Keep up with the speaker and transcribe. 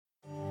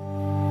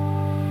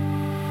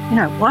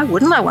why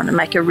wouldn't I want to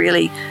make a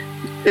really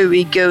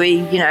ooey gooey,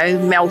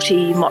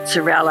 melty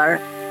mozzarella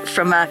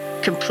from a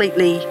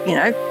completely,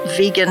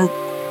 vegan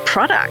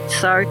product?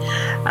 So,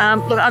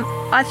 look,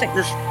 I think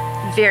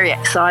there's very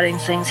exciting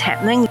things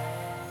happening.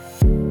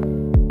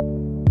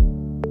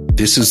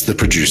 This is The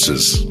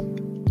Producers.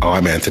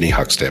 I'm Anthony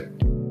Huckstep.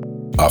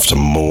 After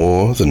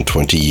more than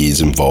 20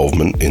 years'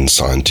 involvement in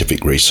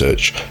scientific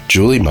research,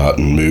 Julie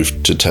Martyn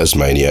moved to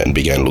Tasmania and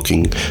began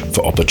looking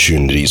for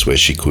opportunities where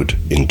she could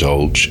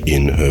indulge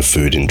in her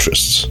food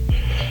interests.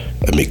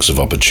 A mix of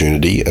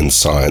opportunity and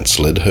science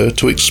led her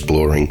to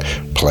exploring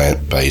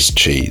plant-based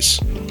cheese,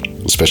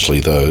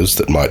 especially those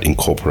that might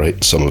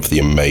incorporate some of the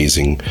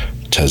amazing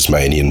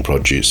Tasmanian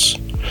produce.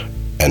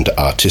 And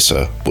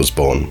Artisa was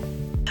born.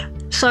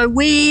 So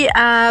we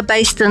are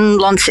based in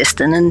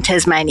Launceston in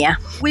Tasmania.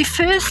 We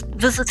first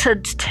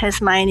visited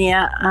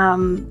Tasmania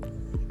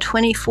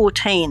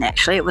 2014,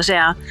 actually. It was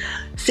our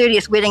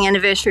 30th wedding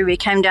anniversary. We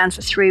came down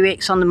for 3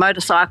 weeks on the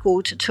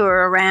motorcycle to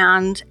tour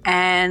around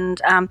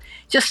and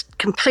just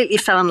completely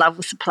fell in love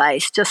with the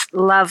place. Just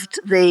loved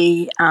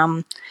the,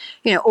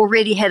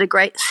 already had a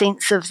great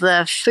sense of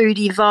the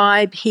foodie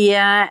vibe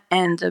here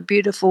and the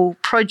beautiful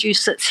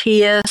produce that's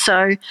here.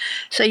 So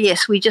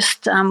yes, we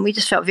just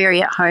felt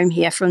very at home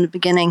here from the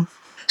beginning.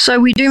 So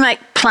we do make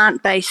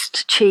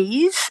plant-based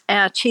cheese.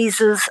 Our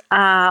cheeses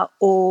are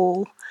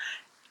all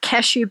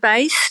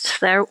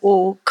cashew-based. They're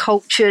all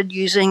cultured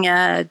using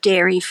a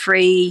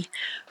dairy-free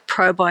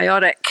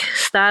probiotic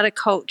starter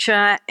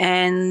culture,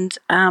 and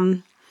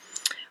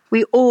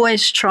we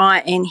always try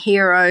and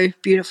hero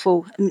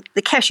beautiful.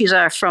 The cashews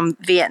are from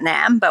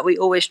Vietnam, but we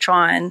always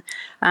try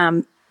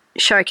and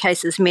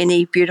showcase as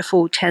many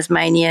beautiful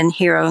Tasmanian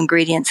hero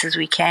ingredients as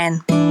we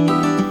can.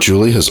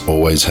 Julie has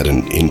always had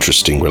an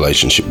interesting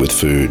relationship with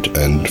food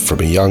and from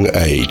a young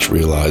age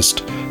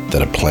realised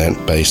that a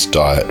plant-based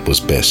diet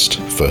was best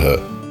for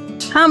her.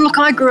 Look,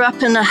 I grew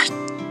up in a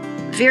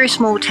very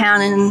small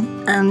town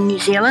in New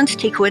Zealand,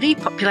 Te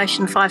Kuiti,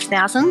 population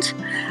 5,000.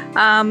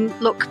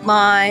 Look,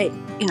 my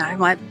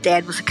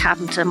dad was a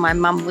carpenter, my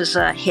mum was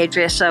a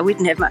hairdresser. We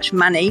didn't have much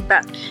money,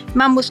 but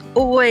mum was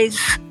always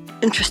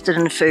interested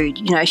in food.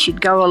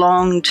 She'd go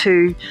along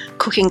to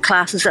cooking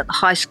classes at the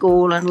high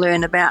school and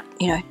learn about,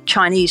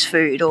 Chinese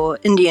food or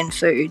Indian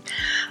food.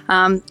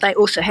 They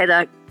also had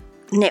a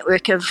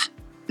network of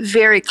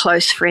very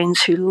close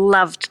friends who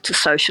loved to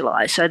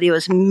socialise. So there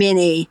was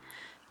many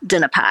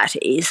dinner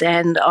parties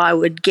and I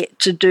would get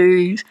to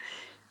do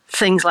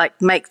things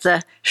like make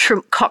the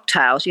shrimp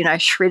cocktails,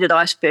 shredded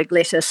iceberg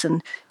lettuce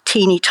and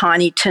teeny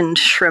tiny tinned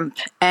shrimp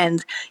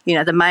and,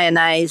 the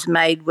mayonnaise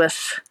made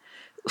with,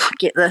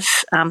 get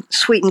this,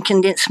 sweetened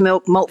condensed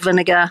milk, malt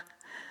vinegar,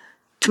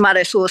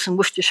 tomato sauce and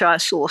Worcestershire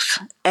sauce.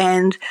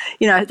 And,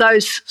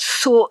 those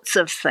sorts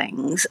of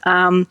things.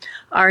 I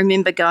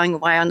remember going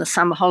away on a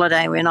summer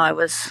holiday when I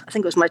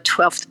think it was my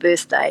 12th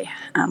birthday.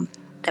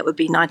 That would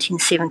be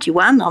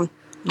 1971.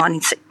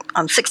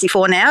 I'm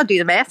 64 now, do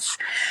the maths.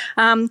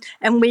 And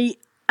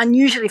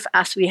unusually for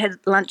us, we had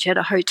lunch at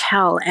a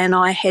hotel and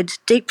I had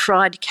deep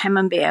fried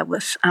camembert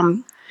with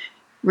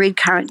red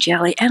currant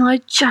jelly, and I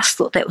just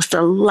thought that was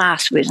the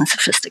last word in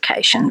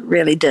sophistication,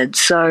 really did.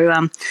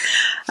 So,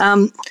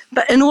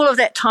 but in all of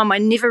that time, I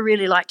never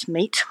really liked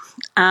meat.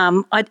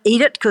 I'd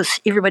eat it because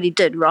everybody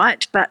did,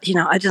 right? But,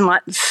 I didn't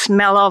like the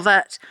smell of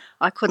it.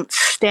 I couldn't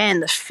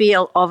stand the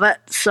feel of it.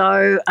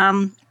 So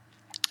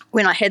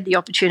when I had the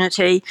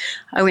opportunity,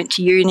 I went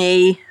to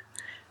uni,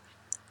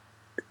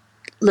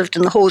 lived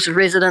in the halls of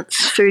residence.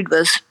 Food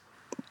was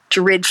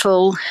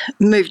dreadful,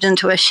 moved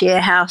into a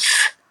share house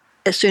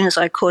as soon as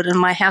I could, and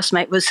my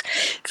housemate was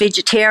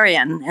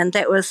vegetarian, and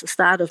that was the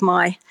start of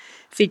my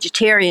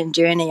vegetarian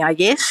journey, I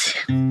guess.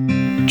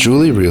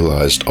 Julie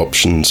realised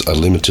options are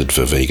limited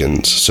for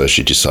vegans, so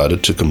she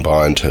decided to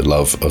combine her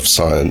love of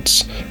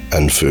science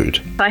and food.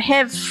 I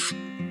have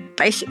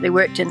basically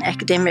worked in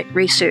academic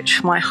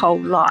research my whole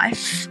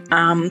life.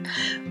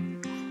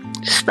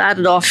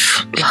 Started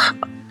off,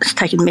 it's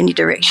taken many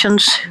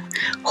directions,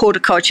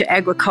 horticulture,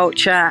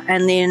 agriculture,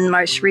 and then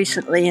most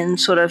recently in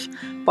sort of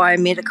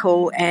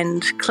biomedical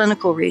and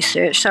clinical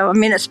research. So,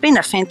 it's been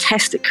a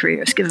fantastic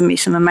career. It's given me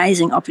some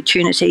amazing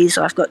opportunities.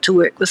 I've got to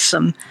work with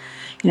some,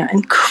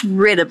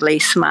 incredibly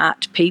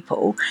smart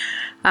people.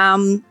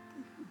 But,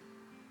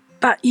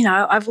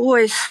 I've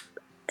always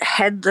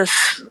had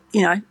this,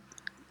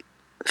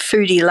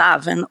 foodie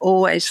love and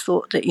always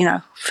thought that,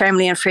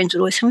 family and friends would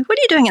always say, what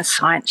are you doing in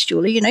science,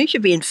 Julie? You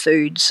should be in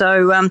food.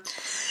 So,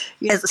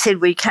 as I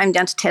said, we came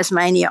down to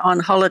Tasmania on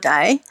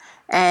holiday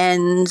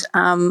and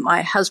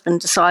my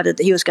husband decided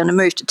that he was going to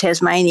move to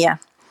Tasmania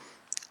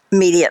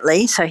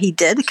immediately. So he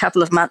did a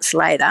couple of months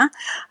later.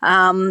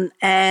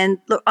 And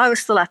look, I was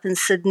still up in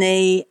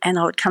Sydney and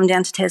I would come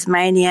down to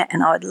Tasmania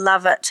and I would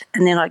love it.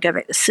 And then I'd go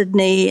back to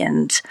Sydney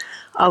and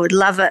I would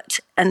love it.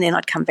 And then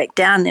I'd come back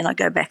down and then I'd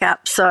go back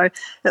up. So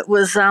it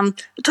was,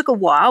 it took a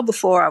while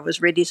before I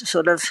was ready to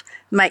sort of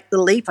make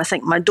the leap. I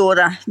think my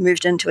daughter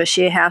moved into a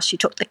share house. She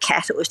took the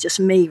cat. It was just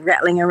me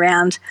rattling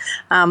around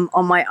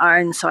on my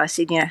own. So I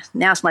said,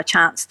 now's my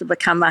chance to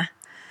become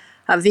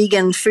a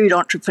vegan food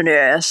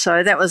entrepreneur.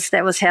 So that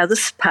was how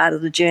this part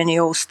of the journey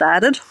all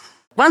started.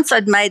 Once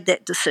I'd made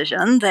that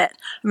decision,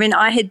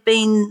 I had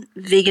been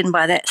vegan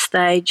by that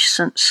stage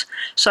since.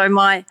 So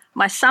my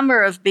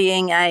summer of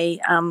being a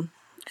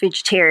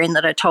vegetarian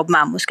that I told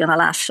Mum was going to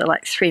last for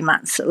like 3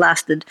 months. It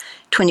lasted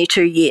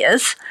 22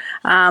 years.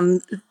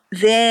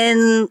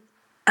 Then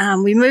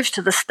we moved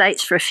to the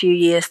States for a few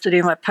years to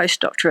do my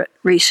postdoctorate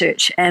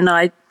research, and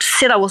I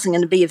said I wasn't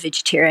going to be a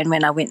vegetarian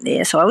when I went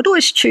there. So I would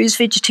always choose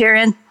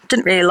vegetarian.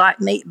 Didn't really like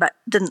meat, but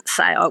didn't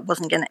say I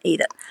wasn't going to eat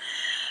it.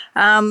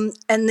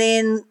 And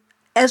then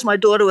as my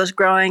daughter was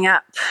growing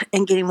up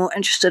and getting more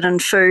interested in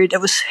food, it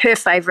was her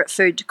favourite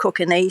food to cook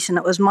and eat, and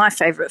it was my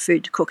favourite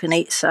food to cook and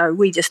eat. So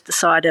we just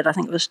decided, I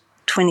think it was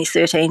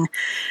 2013,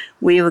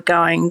 we were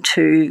going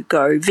to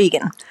go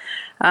vegan.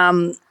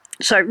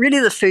 So really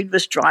the food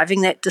was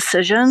driving that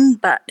decision,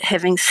 but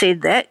having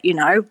said that,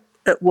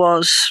 it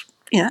was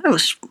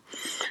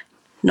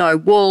no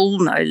wool,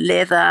 no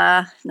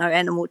leather, no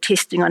animal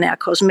testing on our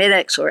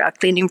cosmetics or our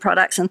cleaning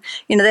products. And,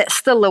 that's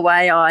still the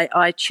way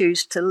I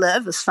choose to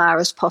live as far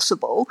as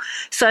possible.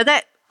 So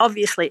that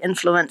obviously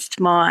influenced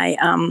my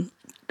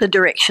the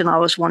direction I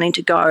was wanting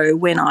to go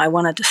when I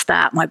wanted to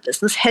start my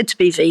business. Had to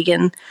be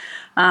vegan.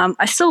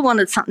 I still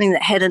wanted something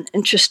that had an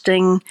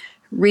interesting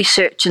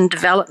research and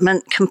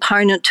development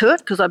component to it,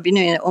 because I've been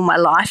doing it all my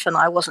life and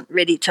I wasn't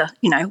ready to,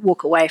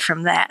 walk away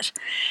from that.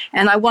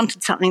 And I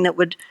wanted something that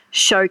would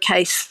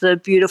showcase the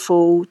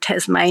beautiful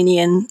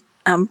Tasmanian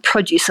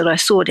produce that I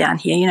saw down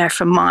here,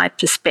 from my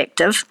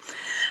perspective.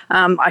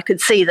 I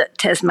could see that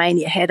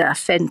Tasmania had a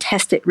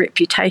fantastic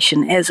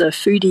reputation as a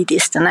foodie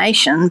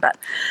destination, but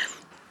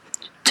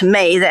to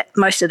me, that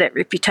most of that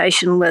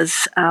reputation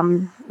was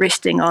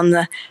resting on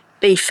the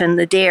beef and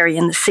the dairy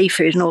and the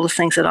seafood and all the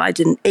things that I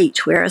didn't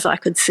eat, whereas I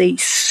could see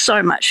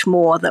so much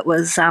more that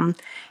was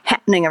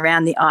happening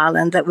around the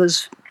island that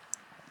was,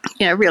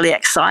 really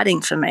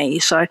exciting for me.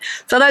 So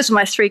those are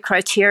my 3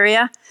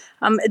 criteria.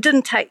 It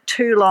didn't take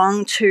too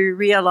long to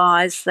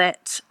realise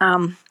that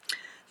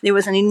there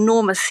was an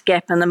enormous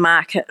gap in the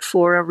market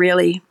for a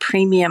really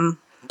premium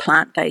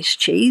plant-based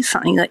cheese,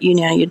 something that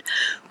you'd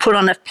put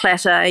on a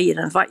platter, you'd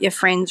invite your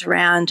friends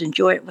around,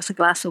 enjoy it with a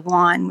glass of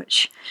wine,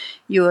 which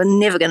you were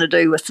never going to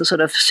do with the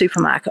sort of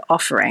supermarket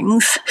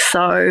offerings.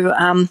 So,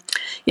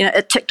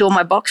 it ticked all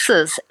my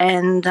boxes,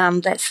 and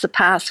that's the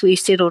path we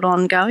settled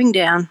on going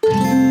down.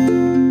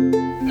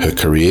 Her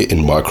career in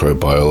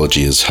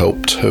microbiology has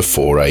helped her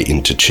foray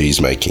into cheese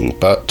making,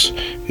 but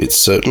it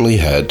certainly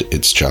had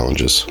its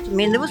challenges.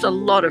 There was a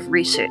lot of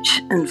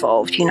research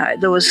involved.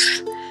 There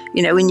was,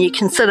 when you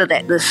consider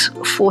that there's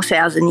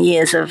 4,000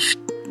 years of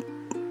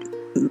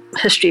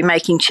history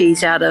making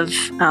cheese out of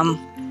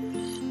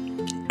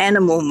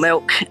animal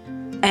milk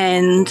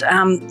and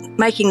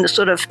making the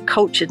sort of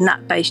cultured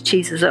nut-based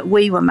cheeses that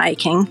we were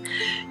making,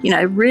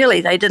 really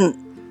they didn't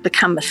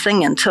become a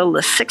thing until the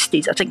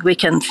 60s. I think we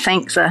can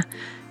thank the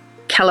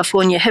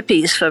California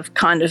hippies for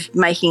kind of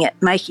making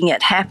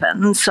it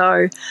happen.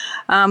 So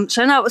no,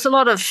 it was a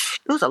lot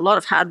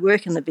of hard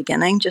work in the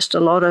beginning, just a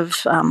lot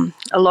of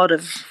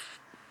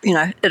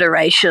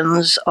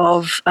iterations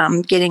of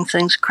getting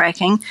things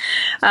cracking.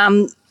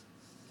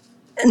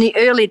 In the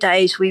early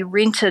days, we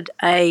rented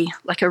a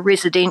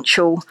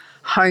residential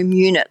home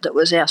unit that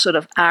was our sort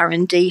of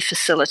R&D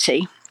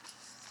facility,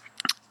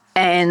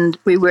 and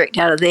we worked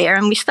out of there,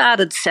 and we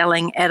started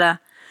selling at a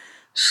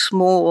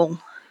small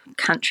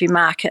country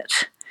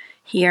market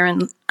here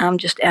in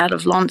just out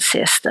of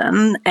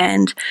Launceston.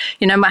 And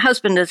my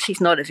husband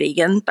he's not a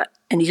vegan,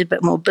 and he's a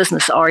bit more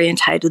business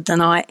orientated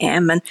than I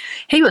am, and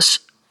he was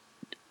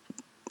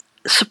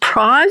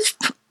surprised,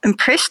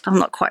 impressed, I'm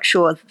not quite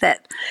sure,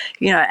 that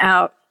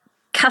our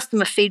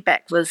customer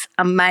feedback was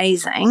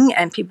amazing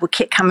and people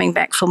kept coming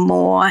back for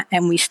more,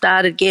 and we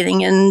started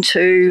getting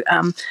into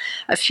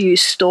a few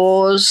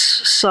stores.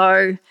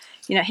 So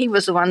he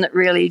was the one that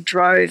really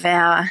drove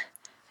our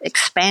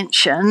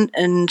expansion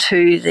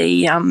into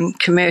the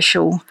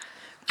commercial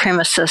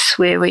premises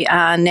where we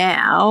are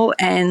now.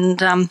 And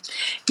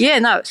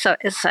so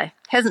as I say,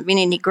 hasn't been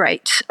any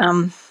great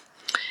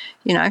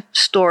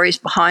stories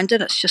behind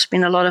it. It's just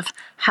been a lot of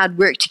hard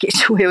work to get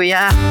to where we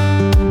are.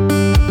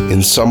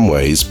 In some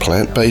ways,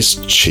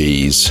 plant-based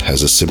cheese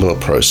has a similar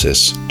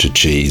process to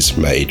cheese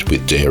made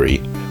with dairy,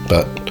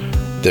 but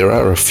there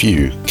are a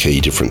few key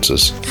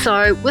differences.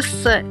 So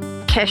with the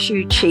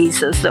cashew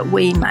cheeses that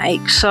we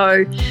make,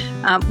 so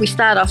we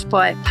start off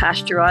by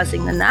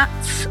pasteurising the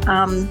nuts,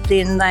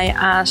 then they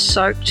are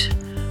soaked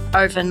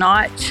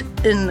overnight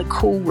in the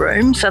cool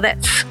room, so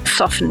that's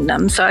softened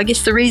them. So I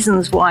guess the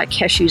reasons why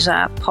cashews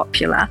are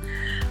popular,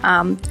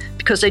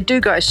 because they do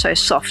go so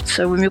soft.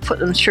 So when we put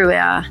them through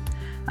our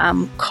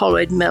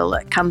colloid mill,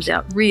 it comes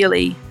out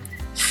really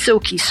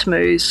silky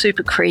smooth,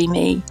 super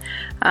creamy.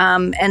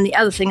 And the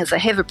other thing is they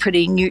have a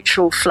pretty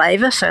neutral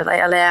flavour, so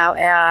they allow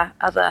our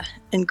other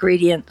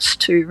ingredients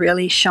to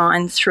really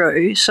shine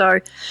through. So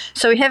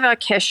we have our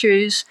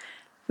cashews.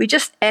 We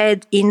just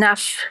add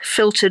enough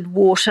filtered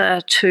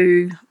water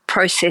to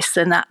process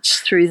the nuts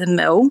through the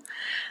mill.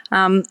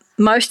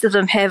 Most of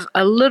them have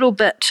a little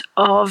bit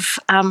of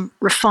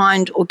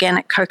refined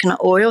organic coconut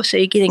oil, so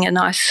you're getting a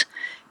nice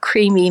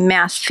creamy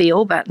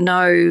mouthfeel, but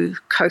no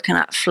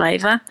coconut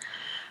flavour.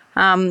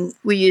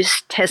 We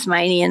use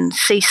Tasmanian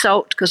sea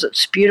salt because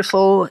it's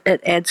beautiful,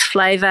 it adds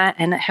flavour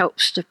and it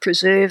helps to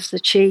preserve the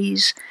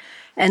cheese.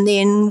 And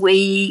then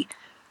we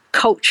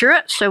culture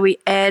it, so we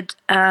add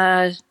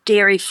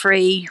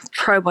dairy-free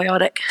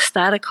probiotic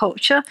starter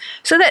culture.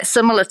 So that's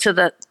similar to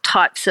the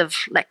types of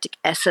lactic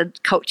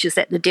acid cultures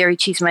that the dairy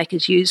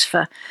cheesemakers use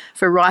for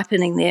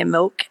ripening their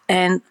milk.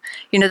 And,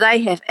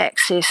 they have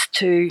access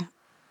to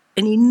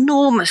an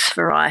enormous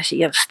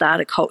variety of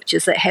starter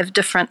cultures that have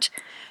different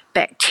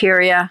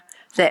bacteria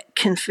that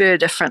confer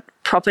different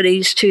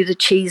properties to the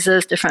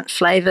cheeses, different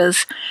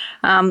flavours,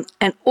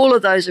 and all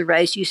of those are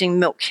raised using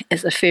milk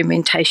as a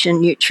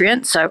fermentation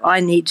nutrient. So I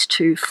need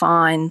to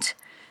find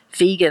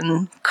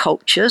vegan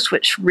cultures,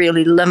 which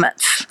really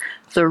limits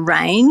the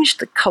range.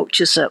 The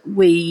cultures that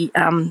we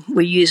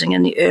were using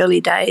in the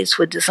early days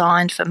were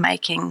designed for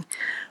making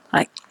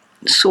like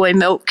soy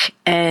milk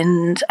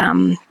and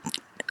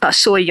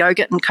soy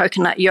yogurt and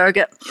coconut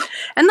yogurt,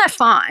 and they're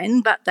fine,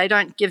 but they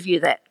don't give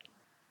you that.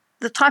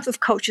 The type of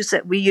cultures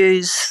that we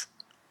use,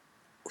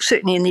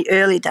 certainly in the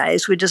early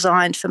days, were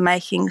designed for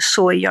making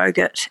soy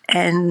yogurt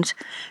and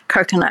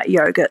coconut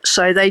yogurt.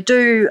 So they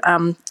do,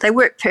 they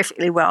work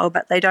perfectly well,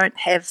 but they don't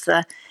have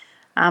the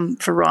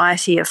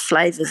variety of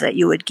flavours that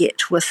you would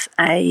get with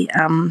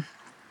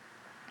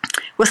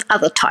with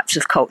other types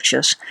of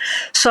cultures.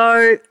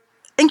 So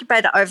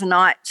incubator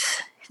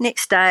overnight.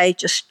 Next day,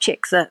 just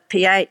check the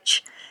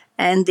pH,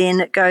 and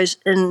then it goes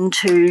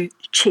into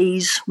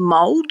cheese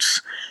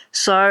moulds.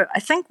 So I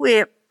think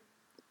we're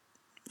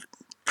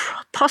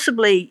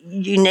possibly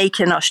unique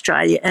in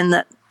Australia in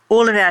that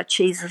all of our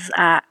cheeses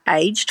are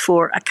aged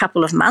for a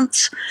couple of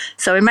months.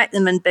 So we make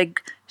them in big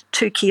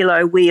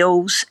 2-kilo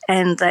wheels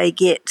and they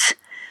get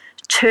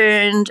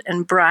turned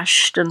and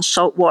brushed and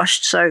salt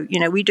washed. So,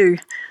 we do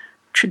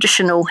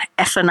traditional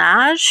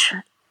affinage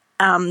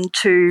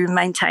to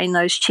maintain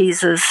those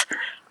cheeses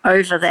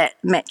over that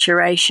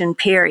maturation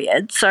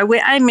period. So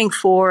we're aiming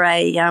for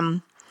a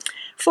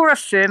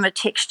firmer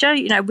texture.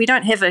 We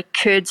don't have a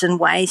curds and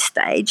whey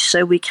stage,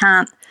 so we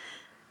can't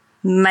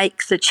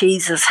make the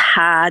cheeses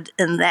hard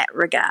in that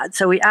regard.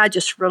 So we are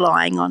just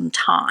relying on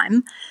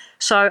time.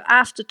 So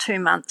after 2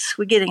 months,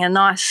 we're getting a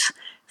nice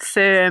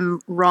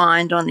firm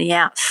rind on the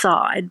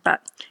outside,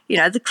 but,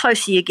 the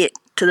closer you get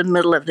to the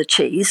middle of the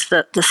cheese,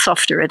 the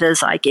softer it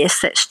is, I guess.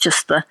 That's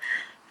just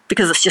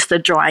because it's just a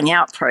drying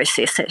out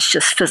process. That's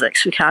just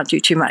physics. We can't do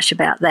too much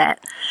about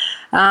that.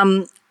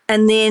 And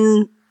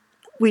then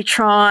we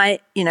try,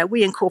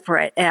 we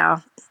incorporate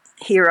our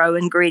hero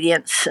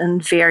ingredients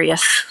in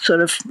various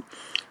sort of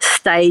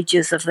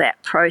stages of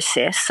that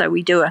process. So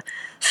we do a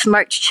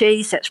smoked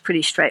cheese. That's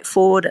pretty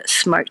straightforward. It's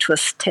smoked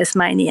with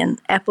Tasmanian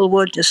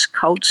applewood, just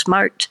cold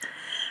smoked.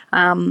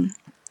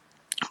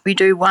 We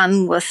do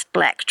one with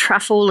black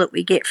truffle that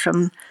we get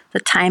from the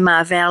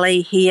Tamar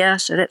Valley here.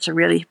 So that's a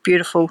really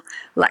beautiful,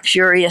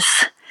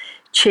 luxurious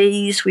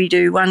cheese. We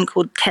do one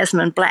called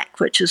Tasman Black,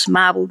 which is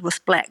marbled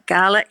with black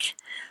garlic.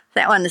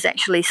 That one is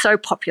actually so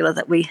popular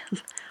that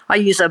I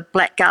use a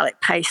black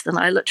garlic paste, and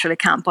I literally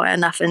can't buy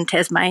enough in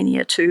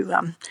Tasmania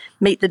to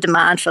meet the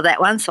demand for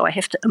that one, so I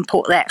have to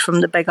import that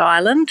from the Big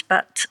Island.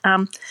 But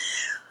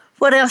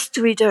what else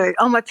do we do?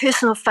 Oh, my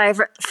personal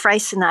favourite,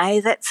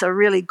 Freycinet. That's a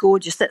really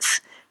gorgeous, that's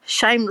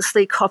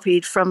shamelessly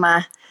copied from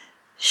a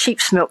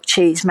sheep's milk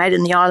cheese made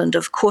in the island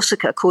of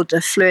Corsica called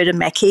the Fleur de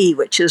Maquis,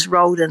 which is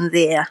rolled in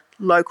their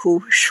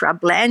local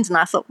shrubland. And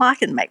I thought, I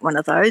can make one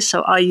of those.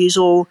 So I use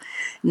all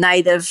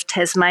native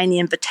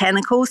Tasmanian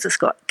botanicals. It's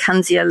got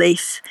kunzia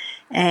leaf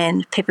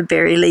and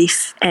pepperberry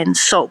leaf and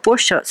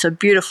saltbush. So it's a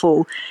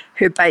beautiful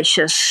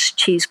herbaceous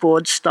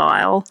cheeseboard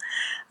style.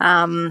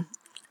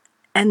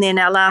 And then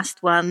our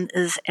last one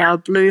is our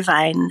blue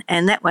vein,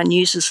 and that one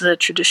uses the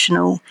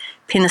traditional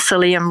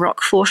Penicillium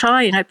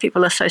roqueforti.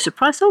 People are so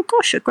surprised, oh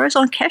gosh, it grows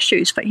on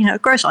cashews, but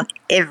it grows on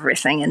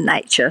everything in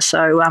nature,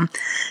 so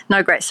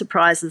no great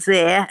surprises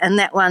there. And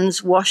that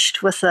one's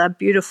washed with a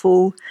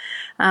beautiful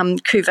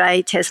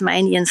cuvee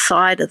Tasmanian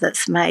cider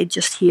that's made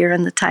just here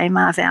in the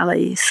Tamar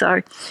Valley.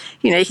 So,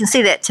 you can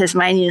see that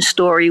Tasmanian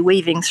story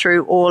weaving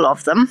through all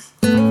of them.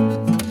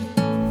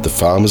 The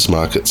farmers'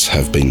 markets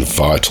have been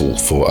vital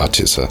for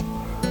Artisa.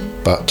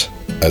 But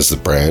as the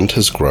brand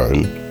has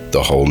grown,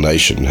 the whole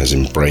nation has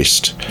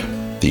embraced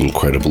the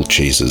incredible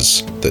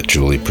cheeses that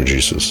Julie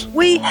produces.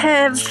 We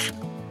have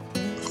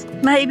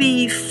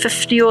maybe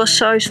 50 or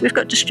so. So we've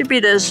got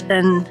distributors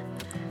in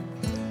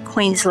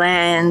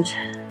Queensland,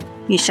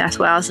 New South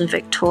Wales and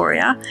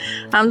Victoria.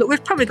 Look,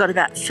 we've probably got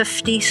about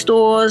 50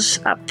 stores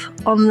up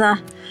on the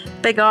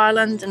Big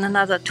Island and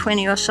another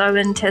 20 or so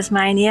in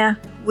Tasmania.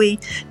 We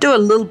do a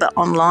little bit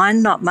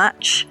online, not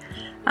much.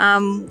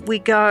 We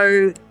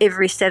go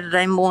every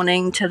Saturday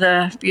morning to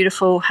the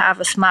beautiful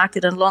Harvest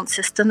Market in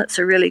Launceston. It's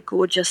a really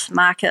gorgeous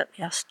market.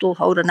 Our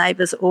stallholder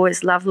neighbours are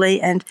always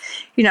lovely. And,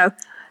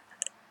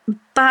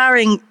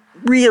 barring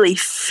really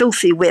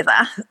filthy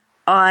weather,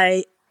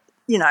 I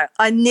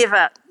I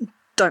never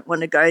don't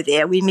want to go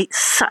there. We meet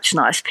such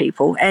nice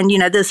people. And,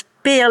 there's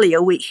barely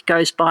a week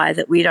goes by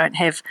that we don't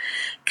have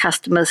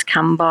customers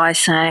come by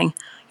saying,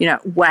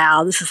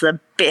 wow, this is the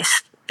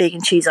best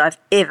vegan cheese I've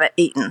ever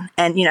eaten.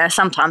 And,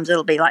 sometimes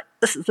it'll be like,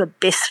 this is the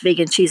best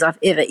vegan cheese I've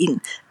ever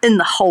eaten in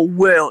the whole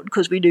world,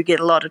 because we do get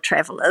a lot of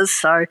travellers.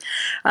 So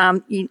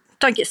you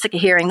don't get sick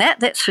of hearing that,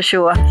 that's for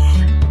sure.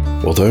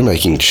 Although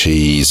making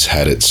cheese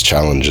had its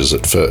challenges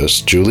at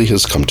first, Julie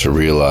has come to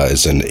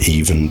realise an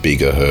even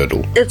bigger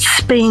hurdle.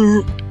 It's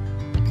been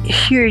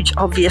huge,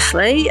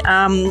 obviously.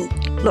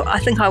 Look, I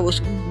think I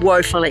was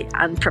woefully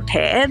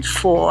unprepared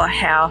for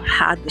how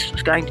hard this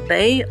was going to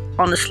be.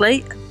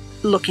 Honestly,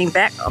 looking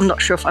back, I'm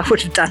not sure if I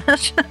would have done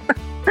it.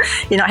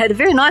 I had a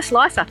very nice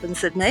life up in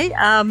Sydney.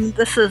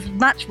 This is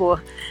much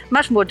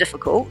more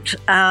difficult.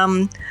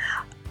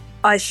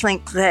 I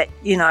think that,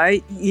 you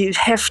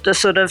have to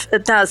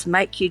it does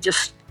make you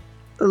just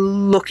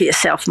look at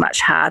yourself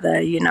much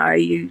harder.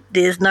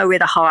 There's nowhere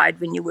to hide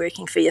when you're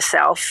working for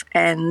yourself.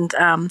 And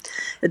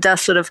it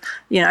does throw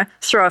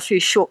a few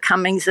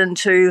shortcomings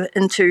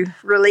into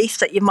relief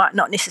that you might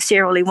not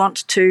necessarily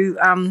want to,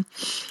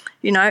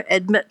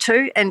 admit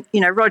to. And,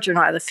 Roger and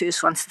I are the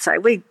first ones to say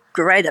we're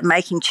great at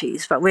making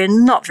cheese, but we're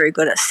not very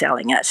good at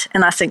selling it.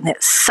 And I think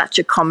that's such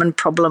a common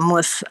problem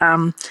with,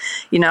 a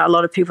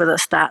lot of people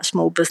that start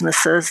small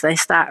businesses. They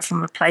start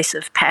from a place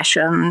of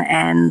passion,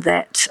 and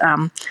that,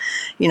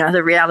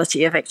 the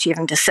reality of actually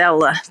having to sell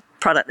the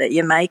product that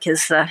you make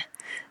is the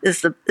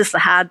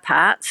hard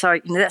part. So,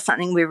 that's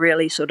something we're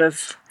really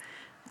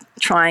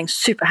trying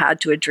super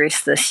hard to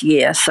address this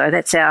year. So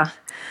that's our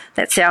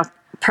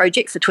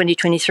project for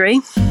 2023.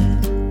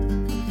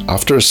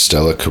 After a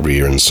stellar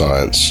career in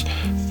science,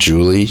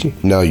 Julie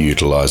now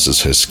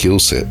utilises her skill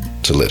set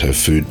to let her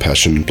food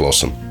passion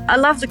blossom. I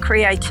love the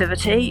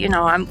creativity.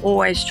 I'm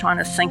always trying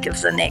to think of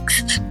the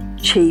next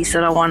cheese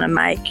that I want to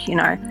make,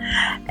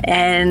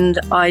 and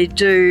I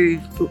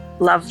do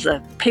love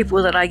the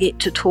people that I get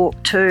to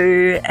talk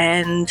to.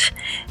 And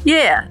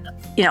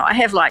I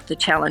have liked the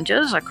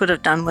challenges. I could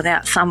have done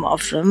without some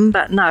of them,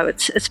 but no,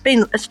 it's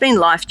been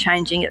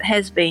life-changing. It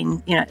has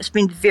been, it's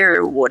been very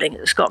rewarding.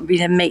 It's got me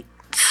to meet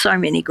so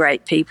many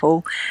great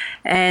people,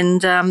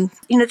 and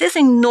there's an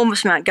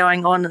enormous amount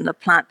going on in the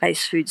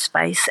plant-based food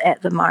space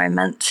at the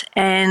moment.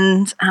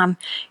 And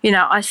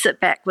I sit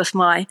back with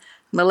my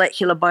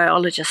molecular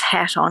biologist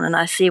hat on, and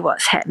I see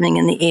what's happening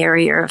in the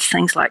area of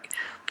things like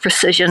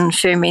precision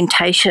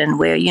fermentation,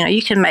 where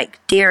you can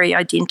make dairy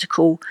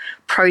identical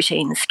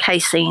proteins,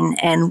 casein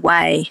and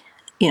whey,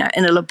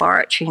 in a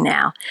laboratory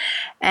now.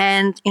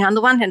 And, on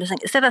the one hand, I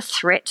think, is that a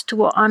threat to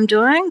what I'm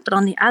doing? But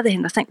on the other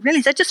hand, I think,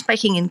 really, they're just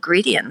making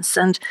ingredients.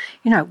 And,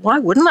 why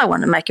wouldn't I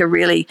want to make a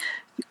really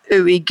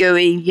ooey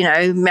gooey,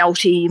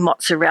 melty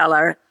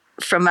mozzarella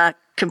from a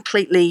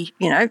completely,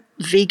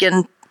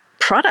 vegan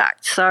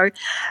product? So,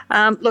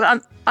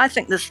 look, I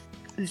think there's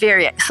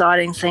very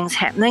exciting things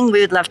happening.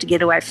 We would love to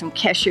get away from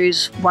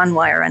cashews one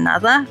way or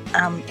another,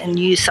 and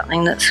use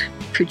something that's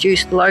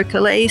produced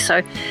locally.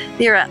 So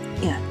there are,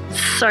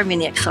 so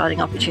many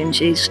exciting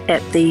opportunities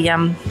at the,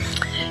 in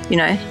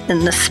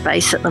this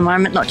space at the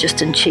moment, not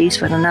just in cheese,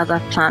 but in other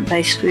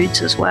plant-based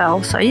foods as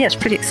well. So yeah, it's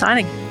pretty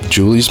exciting.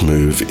 Julie's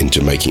move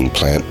into making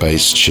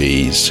plant-based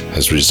cheese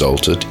has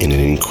resulted in an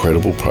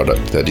incredible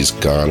product that is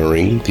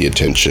garnering the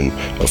attention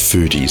of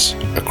foodies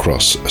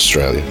across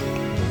Australia.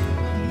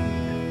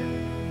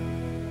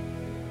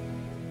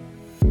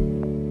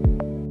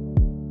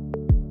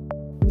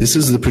 This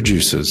is The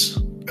Producers,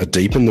 a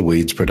Deep in the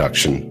Weeds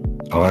production.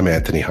 I'm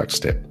Anthony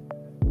Huckstep.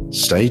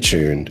 Stay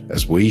tuned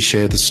as we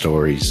share the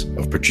stories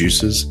of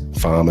producers,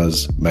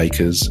 farmers,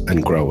 makers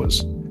and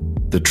growers,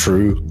 the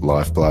true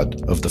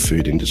lifeblood of the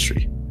food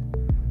industry.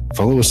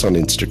 Follow us on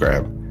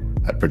Instagram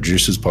at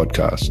Producers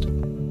Podcast,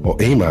 or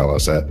email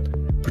us at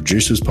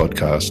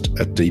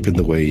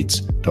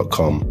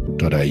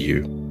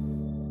producerspodcast@deepintheweeds.com.au.